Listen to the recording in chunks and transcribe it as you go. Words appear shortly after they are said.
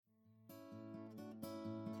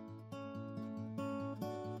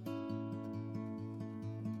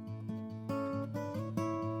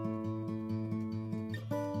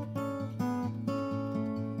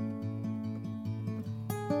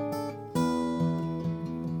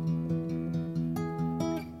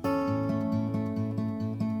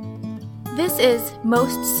This is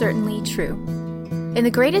most certainly true. In the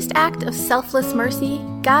greatest act of selfless mercy,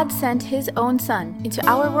 God sent His own Son into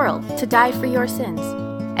our world to die for your sins.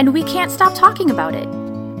 And we can't stop talking about it.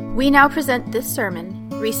 We now present this sermon,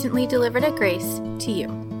 recently delivered at Grace, to you.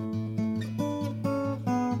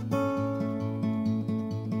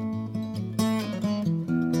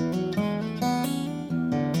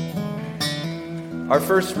 Our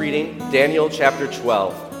first reading, Daniel chapter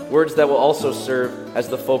 12, words that will also serve as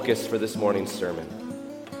the focus for this morning's sermon.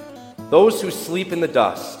 Those who sleep in the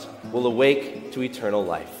dust will awake to eternal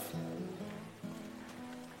life.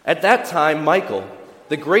 At that time, Michael,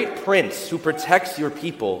 the great prince who protects your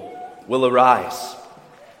people, will arise.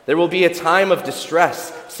 There will be a time of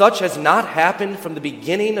distress, such has not happened from the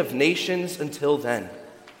beginning of nations until then.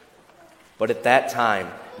 But at that time,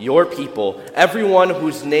 your people, everyone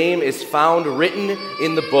whose name is found written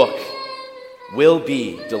in the book, will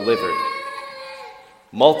be delivered.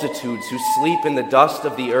 Multitudes who sleep in the dust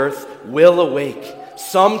of the earth will awake,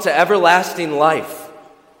 some to everlasting life,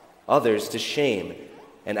 others to shame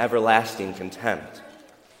and everlasting contempt.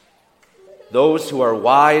 Those who are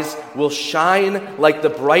wise will shine like the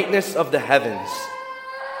brightness of the heavens,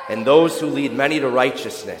 and those who lead many to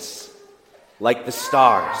righteousness like the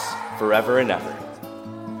stars forever and ever.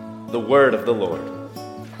 The word of the Lord.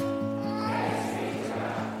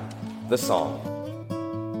 The Psalm.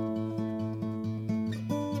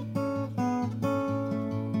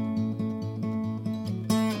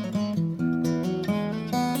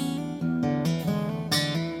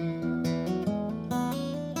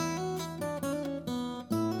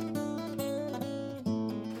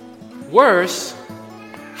 Worse?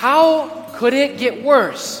 How could it get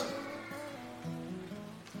worse?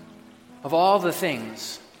 Of all the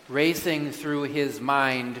things racing through his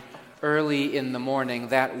mind early in the morning,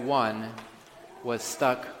 that one was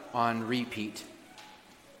stuck on repeat.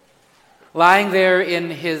 Lying there in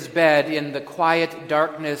his bed in the quiet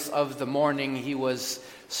darkness of the morning, he was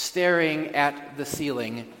staring at the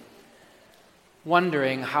ceiling,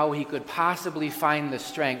 wondering how he could possibly find the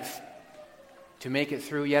strength to make it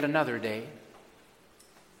through yet another day.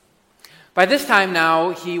 By this time now,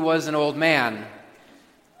 he was an old man,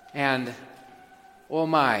 and oh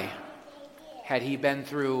my, had he been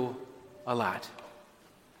through a lot.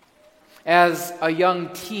 As a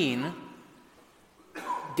young teen,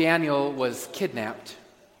 Daniel was kidnapped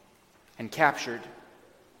and captured,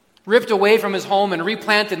 ripped away from his home and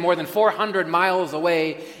replanted more than 400 miles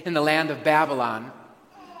away in the land of Babylon.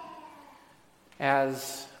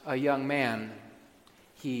 As a young man,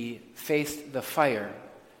 he faced the fire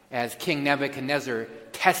as King Nebuchadnezzar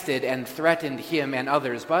tested and threatened him and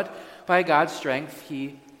others, but by God's strength,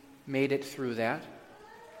 he made it through that.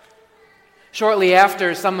 Shortly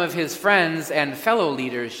after, some of his friends and fellow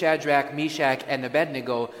leaders, Shadrach, Meshach, and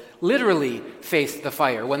Abednego, literally faced the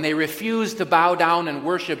fire when they refused to bow down and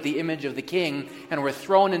worship the image of the king and were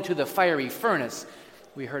thrown into the fiery furnace.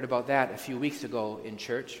 We heard about that a few weeks ago in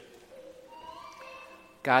church.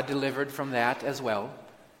 God delivered from that as well.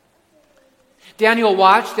 Daniel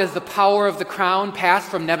watched as the power of the crown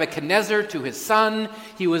passed from Nebuchadnezzar to his son.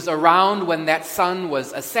 He was around when that son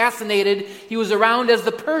was assassinated. He was around as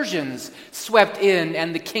the Persians swept in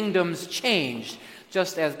and the kingdoms changed,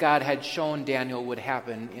 just as God had shown Daniel would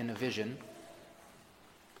happen in a vision.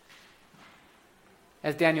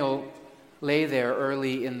 As Daniel lay there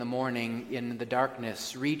early in the morning in the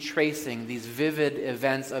darkness, retracing these vivid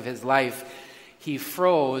events of his life, he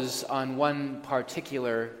froze on one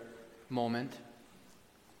particular moment.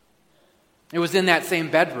 It was in that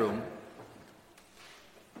same bedroom,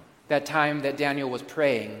 that time that Daniel was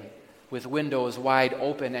praying with windows wide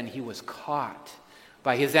open, and he was caught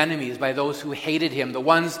by his enemies, by those who hated him, the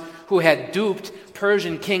ones who had duped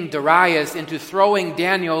Persian King Darius into throwing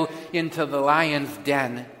Daniel into the lion's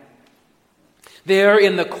den. There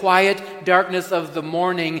in the quiet darkness of the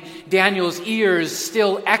morning, Daniel's ears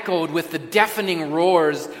still echoed with the deafening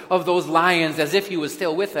roars of those lions as if he was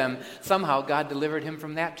still with them. Somehow God delivered him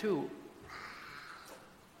from that too.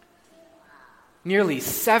 Nearly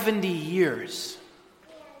 70 years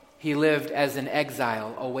he lived as an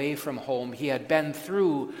exile away from home. He had been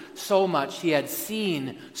through so much. He had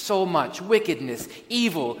seen so much wickedness,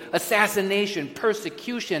 evil, assassination,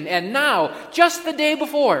 persecution, and now, just the day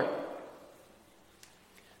before,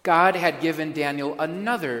 God had given Daniel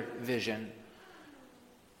another vision,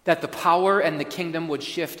 that the power and the kingdom would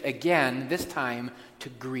shift again, this time to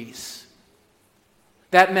Greece.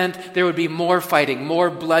 That meant there would be more fighting, more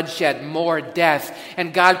bloodshed, more death.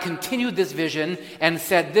 And God continued this vision and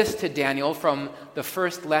said this to Daniel from the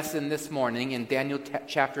first lesson this morning in Daniel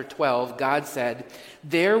chapter 12. God said,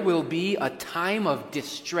 "There will be a time of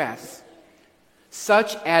distress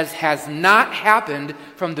such as has not happened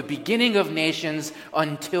from the beginning of nations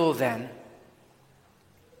until then.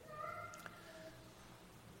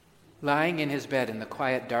 Lying in his bed in the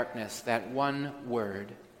quiet darkness, that one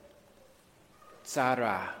word,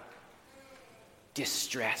 tzara,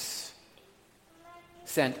 distress,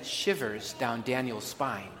 sent shivers down Daniel's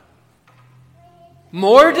spine.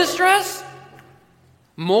 More distress?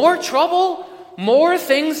 More trouble? More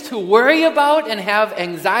things to worry about and have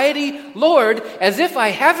anxiety? Lord, as if I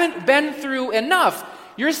haven't been through enough.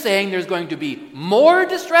 You're saying there's going to be more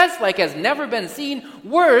distress like has never been seen?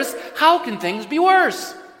 Worse? How can things be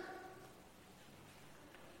worse?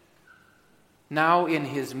 Now in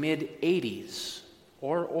his mid-80s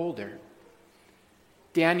or older,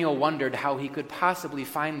 Daniel wondered how he could possibly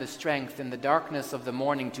find the strength in the darkness of the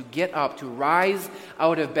morning to get up, to rise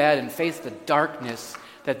out of bed and face the darkness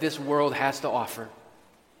that this world has to offer.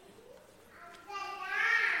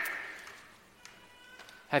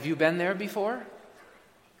 Have you been there before?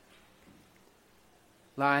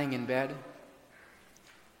 Lying in bed,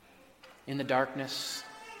 in the darkness,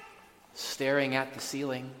 staring at the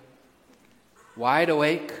ceiling, wide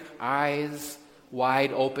awake, eyes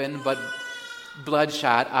wide open, but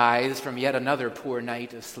bloodshot eyes from yet another poor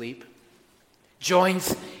night of sleep.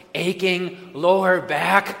 Joints aching, lower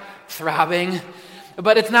back throbbing.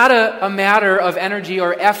 But it's not a matter of energy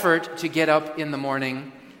or effort to get up in the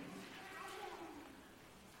morning.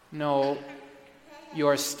 No,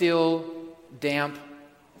 your still, damp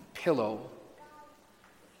pillow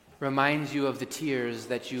reminds you of the tears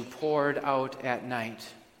that you poured out at night,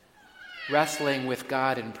 wrestling with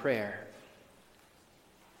God in prayer.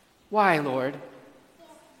 Why, Lord?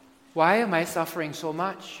 Why am I suffering so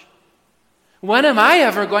much? When am I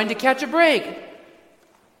ever going to catch a break?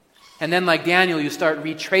 And then, like Daniel, you start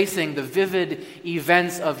retracing the vivid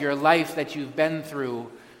events of your life that you've been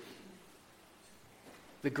through,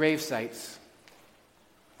 the grave sites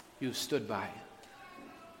you've stood by,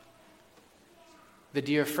 the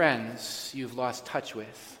dear friends you've lost touch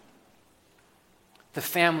with, the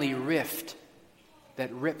family rift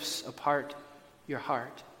that rips apart your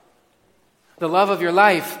heart, the love of your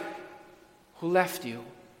life who left you,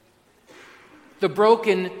 the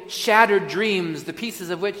broken, shattered dreams, the pieces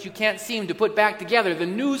of which you can't seem to put back together, the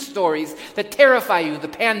news stories that terrify you, the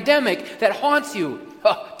pandemic that haunts you.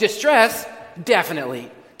 Oh, distress, definitely.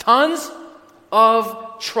 Tons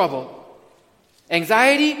of trouble.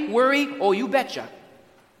 Anxiety, worry, oh, you betcha.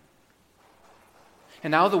 And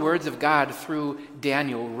now the words of God through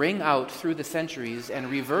Daniel ring out through the centuries and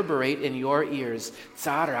reverberate in your ears.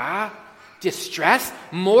 Tzara, distress,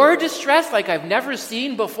 more distress like I've never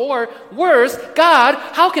seen before. Worse, God,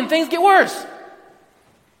 how can things get worse?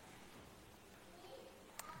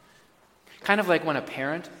 Kind of like when a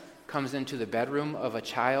parent comes into the bedroom of a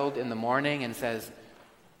child in the morning and says,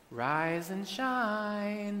 "Rise and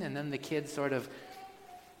shine," and then the kid sort of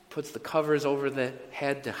puts the covers over the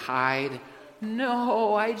head to hide.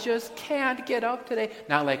 "No, I just can't get up today."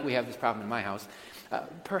 Not like we have this problem in my house.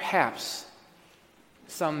 Perhaps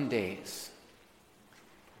some days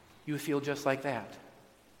you feel just like that.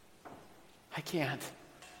 I can't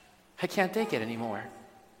take it anymore.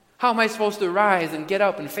 How am I supposed to rise and get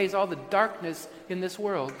up and face all the darkness in this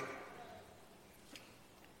world?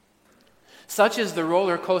 Such is the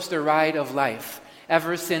roller coaster ride of life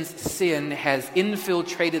ever since sin has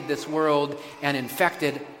infiltrated this world and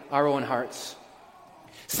infected our own hearts.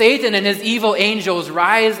 Satan and his evil angels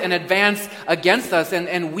rise and advance against us,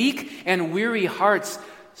 and weak and weary hearts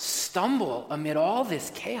stumble amid all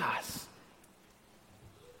this chaos.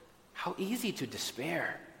 How easy to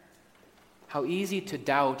despair. How easy to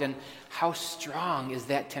doubt, and how strong is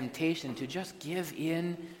that temptation to just give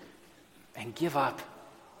in and give up.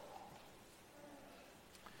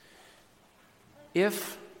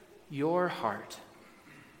 If your heart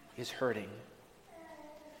is hurting,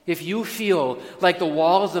 if you feel like the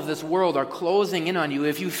walls of this world are closing in on you,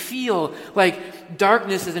 if you feel like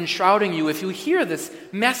darkness is enshrouding you, if you hear this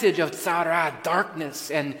message of tzara,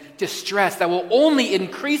 darkness and distress that will only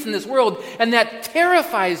increase in this world and that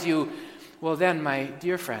terrifies you, well then, my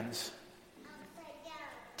dear friends,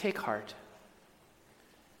 take heart.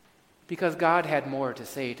 Because God had more to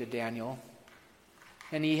say to Daniel,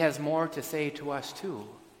 and he has more to say to us too.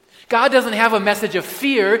 God doesn't have a message of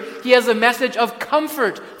fear. He has a message of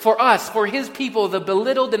comfort for us, for his people, the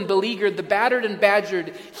belittled and beleaguered, the battered and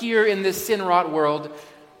badgered here in this sin-wrought world.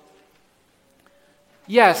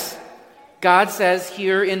 Yes, God says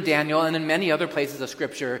here in Daniel and in many other places of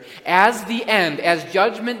Scripture, as the end, as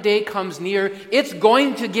Judgment Day comes near, it's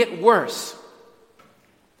going to get worse.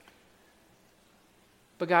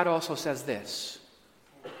 But God also says this,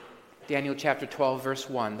 Daniel chapter 12, verse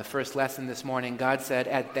 1, the first lesson this morning, God said,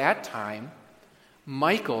 "At that time,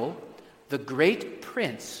 Michael, the great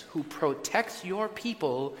prince who protects your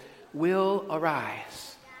people, will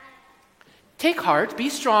arise. Take heart, be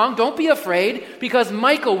strong, don't be afraid, because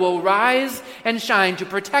Michael will rise and shine to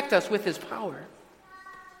protect us with his power."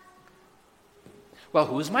 Well,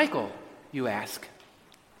 who's Michael, you ask?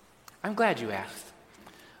 I'm glad you asked.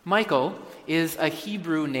 Michael is a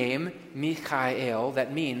Hebrew name, Michael,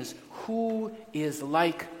 that means who is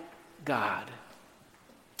like God.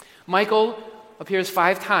 Michael appears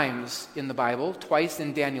 5 times in the Bible, twice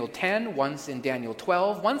in Daniel 10, once in Daniel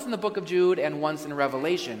 12, once in the book of Jude, and once in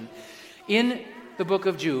Revelation. In the book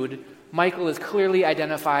of Jude, Michael is clearly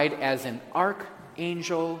identified as an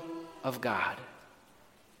archangel of God.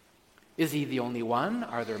 Is he the only one?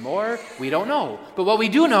 Are there more? We don't know. But what we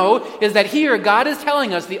do know is that here God is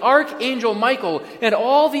telling us the archangel Michael and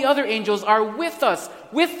all the other angels are with us,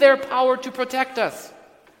 with their power to protect us.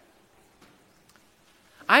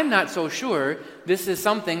 I'm not so sure this is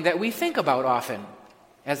something that we think about often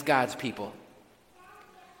as God's people.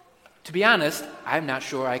 To be honest, I'm not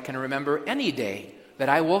sure I can remember any day that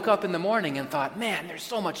I woke up in the morning and thought, man, there's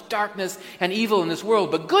so much darkness and evil in this world,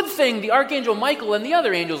 but good thing the archangel Michael and the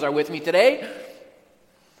other angels are with me today.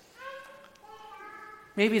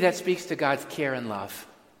 Maybe that speaks to God's care and love,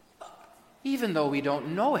 even though we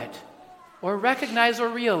don't know it or recognize or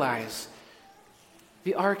realize.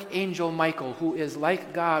 The archangel Michael, who is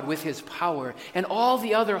like God with his power, and all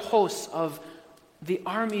the other hosts of the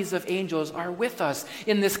armies of angels are with us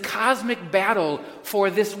in this cosmic battle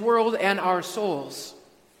for this world and our souls.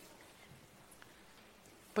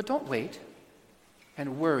 But don't wait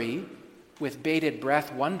and worry with bated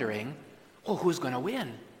breath wondering, well, who's going to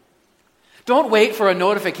win? Don't wait for a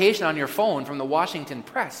notification on your phone from the Washington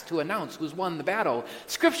Press to announce who's won the battle.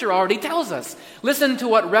 Scripture already tells us. Listen to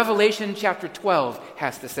what Revelation chapter 12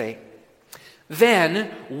 has to say.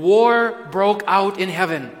 Then war broke out in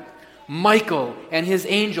heaven. Michael and his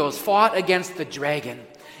angels fought against the dragon,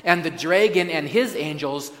 and the dragon and his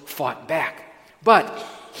angels fought back. But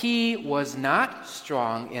he was not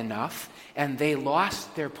strong enough, and they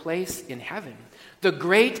lost their place in heaven. The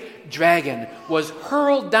great dragon was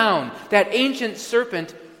hurled down, that ancient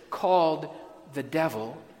serpent called the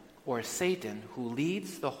devil, or Satan, who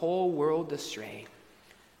leads the whole world astray.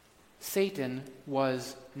 Satan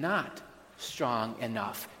was not strong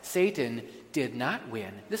enough. Satan did not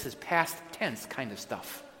win. This is past tense kind of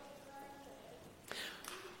stuff.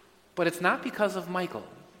 But it's not because of Michael.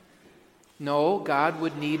 No, God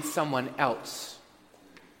would need someone else.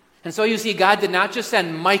 And so you see, God did not just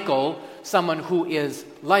send Michael, someone who is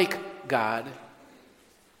like God.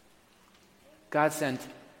 God sent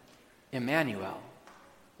Emmanuel,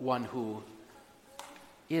 one who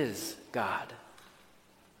is God,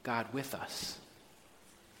 God with us.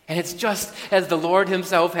 And it's just as the Lord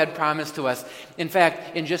himself had promised to us. In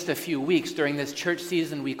fact, in just a few weeks during this church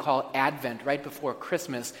season we call Advent, right before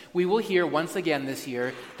Christmas, we will hear once again this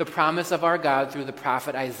year the promise of our God through the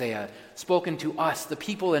prophet Isaiah, spoken to us, the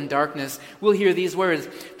people in darkness. We'll hear these words: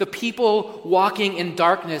 "The people walking in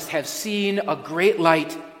darkness have seen a great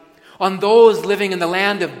light. On those living in the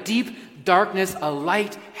land of deep darkness, a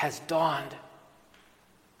light has dawned."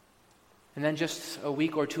 And then just a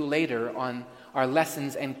week or two later, on our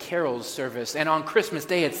lessons and carols service, and on Christmas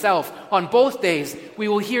Day itself, on both days, we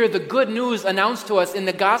will hear the good news announced to us in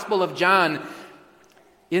the Gospel of John.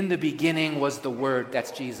 In the beginning was the Word,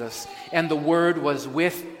 that's Jesus, and the Word was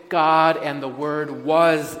with God, and the Word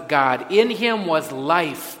was God. In him was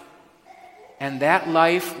life, and that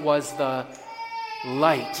life was the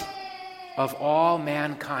light of all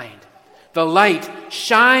mankind. The light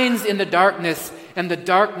shines in the darkness, and the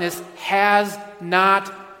darkness has not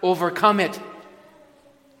overcome it.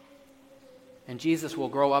 And Jesus will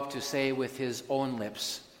grow up to say with his own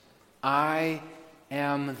lips, "I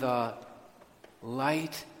am the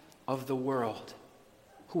light of the world.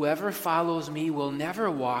 Whoever follows me will never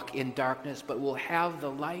walk in darkness, but will have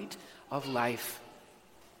the light of life."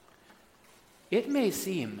 It may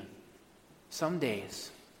seem some days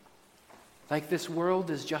like this world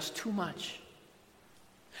is just too much,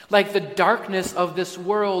 like the darkness of this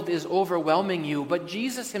world is overwhelming you, but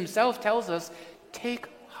Jesus himself tells us, "Take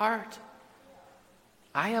heart.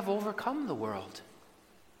 I have overcome the world."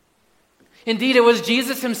 Indeed, it was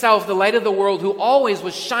Jesus himself, the light of the world, who always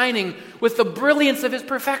was shining with the brilliance of his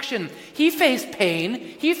perfection. He faced pain,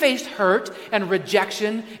 he faced hurt and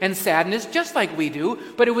rejection and sadness, just like we do,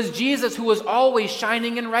 but it was Jesus who was always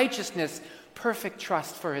shining in righteousness, perfect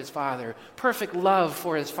trust for his Father, perfect love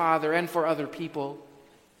for his Father and for other people.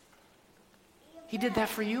 He did that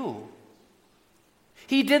for you.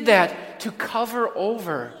 He did that to cover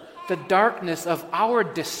over the darkness of our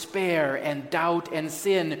despair and doubt and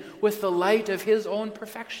sin with the light of his own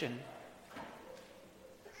perfection.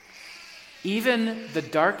 Even the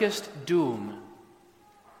darkest doom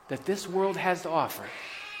that this world has to offer,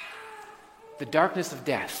 the darkness of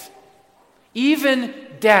death, even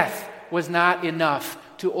death was not enough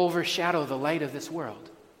to overshadow the light of this world.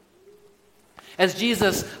 As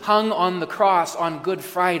Jesus hung on the cross on Good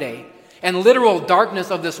Friday, and literal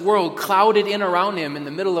darkness of this world clouded in around him in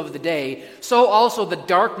the middle of the day, so also the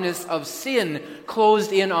darkness of sin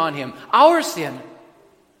closed in on him. Our sin,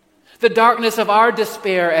 the darkness of our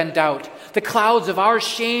despair and doubt, the clouds of our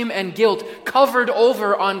shame and guilt covered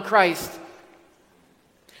over on Christ.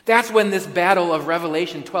 That's when this battle of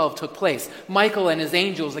Revelation 12 took place. Michael and his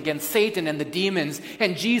angels against Satan and the demons,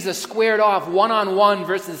 and Jesus squared off one-on-one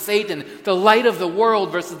versus Satan, the light of the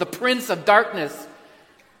world versus the prince of darkness.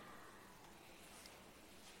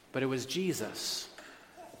 But it was Jesus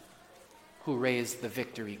who raised the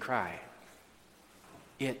victory cry.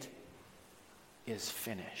 It is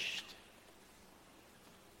finished.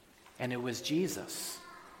 And it was Jesus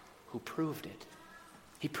who proved it.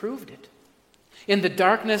 He proved it. In the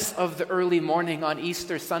darkness of the early morning on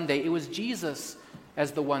Easter Sunday, it was Jesus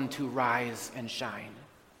as the one to rise and shine.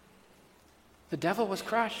 The devil was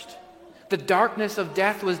crushed. The darkness of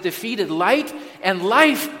death was defeated. Light and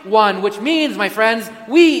life won, which means, my friends,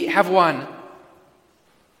 we have won.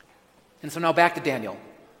 And so now back to Daniel.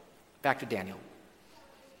 Back to Daniel.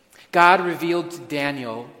 God revealed to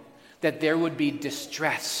Daniel that there would be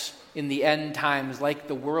distress in the end times like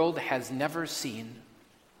the world has never seen.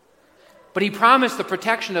 But he promised the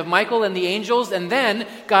protection of Michael and the angels, and then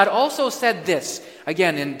God also said this.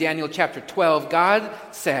 Again, in Daniel chapter 12, God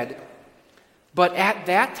said, "But at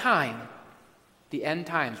that time," the end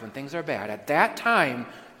times when things are bad, "at that time,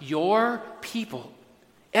 your people,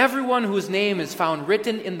 everyone whose name is found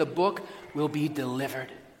written in the book, will be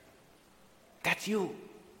delivered." That's you.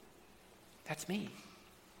 That's me.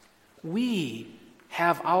 We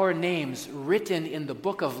have our names written in the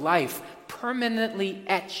book of life, permanently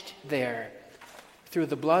etched there through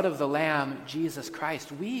the blood of the Lamb, Jesus Christ.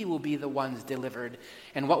 We will be the ones delivered.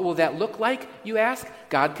 And what will that look like, you ask?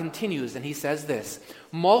 God continues, and he says this: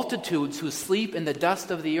 "Multitudes who sleep in the dust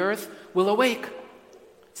of the earth will awake.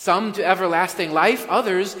 Some to everlasting life,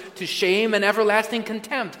 others to shame and everlasting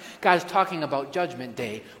contempt." God's talking about Judgment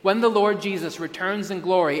Day. When the Lord Jesus returns in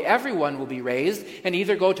glory, everyone will be raised and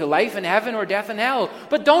either go to life in heaven or death in hell.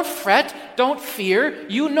 But don't fret, don't fear.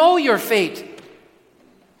 You know your fate.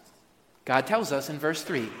 God tells us in verse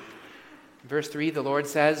 3. In verse 3, the Lord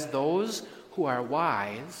says, "Those who are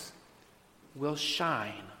wise will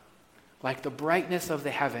shine like the brightness of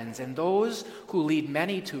the heavens, and those who lead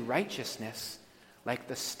many to righteousness like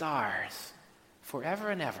the stars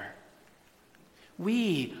forever and ever."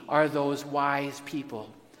 We are those wise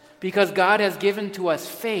people because God has given to us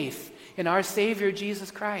faith in our Savior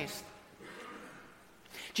Jesus Christ.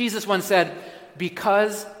 Jesus once said,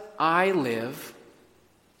 "Because I live,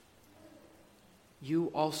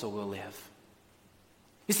 you also will live."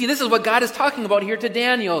 You see, this is what God is talking about here to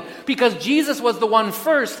Daniel. Because Jesus was the one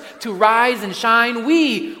first to rise and shine,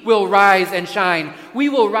 we will rise and shine. We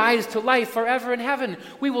will rise to life forever in heaven.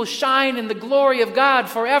 We will shine in the glory of God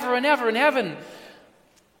forever and ever in heaven.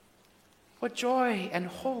 What joy and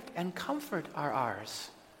hope and comfort are ours.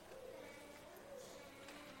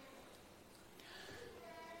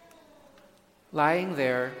 Lying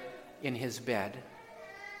there in his bed,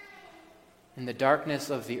 in the darkness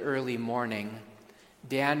of the early morning,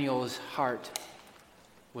 Daniel's heart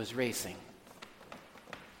was racing.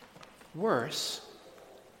 Worse?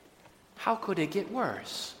 How could it get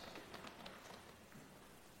worse?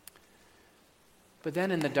 But then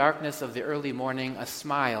in the darkness of the early morning, a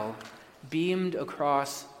smile beamed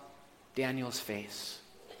across Daniel's face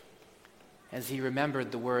as he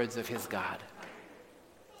remembered the words of his God.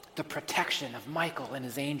 The protection of Michael and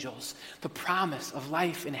his angels, the promise of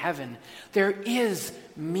life in heaven. There is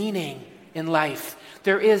meaning in life.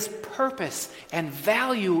 There is purpose and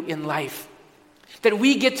value in life. That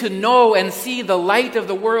we get to know and see the light of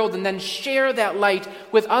the world and then share that light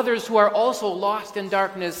with others who are also lost in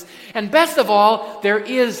darkness. And best of all, there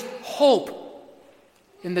is hope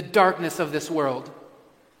in the darkness of this world.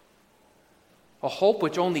 A hope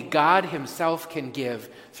which only God himself can give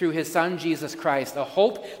through his Son, Jesus Christ. A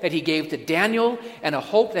hope that he gave to Daniel and a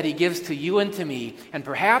hope that he gives to you and to me. And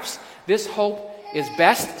perhaps this hope is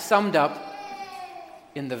best summed up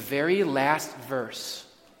in the very last verse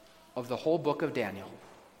of the whole book of Daniel.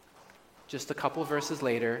 Just a couple verses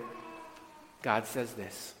later, God says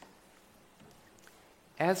this: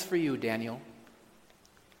 "As for you, Daniel,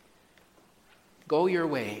 Go your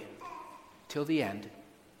way till the end.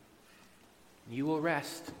 You will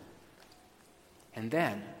rest. And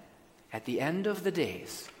then, at the end of the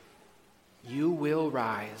days, you will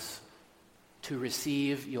rise to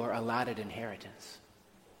receive your allotted inheritance.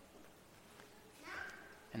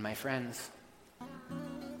 And my friends,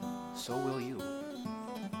 so will you.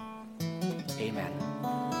 Amen.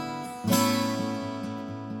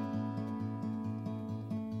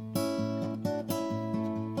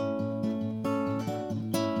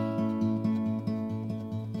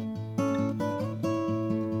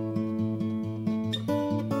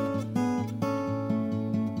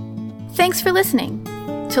 Thanks for listening.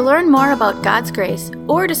 To learn more about God's grace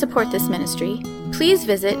or to support this ministry, please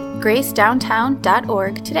visit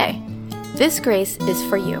gracedowntown.org today. This grace is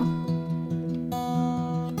for you.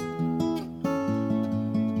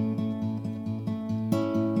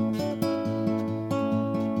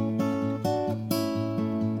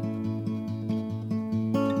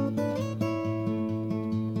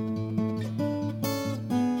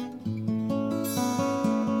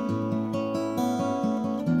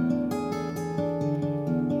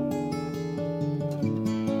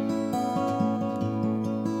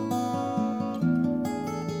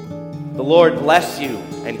 The Lord bless you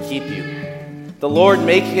and keep you. The Lord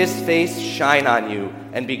make his face shine on you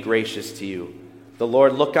and be gracious to you. The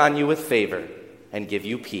Lord look on you with favor and give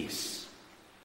you peace.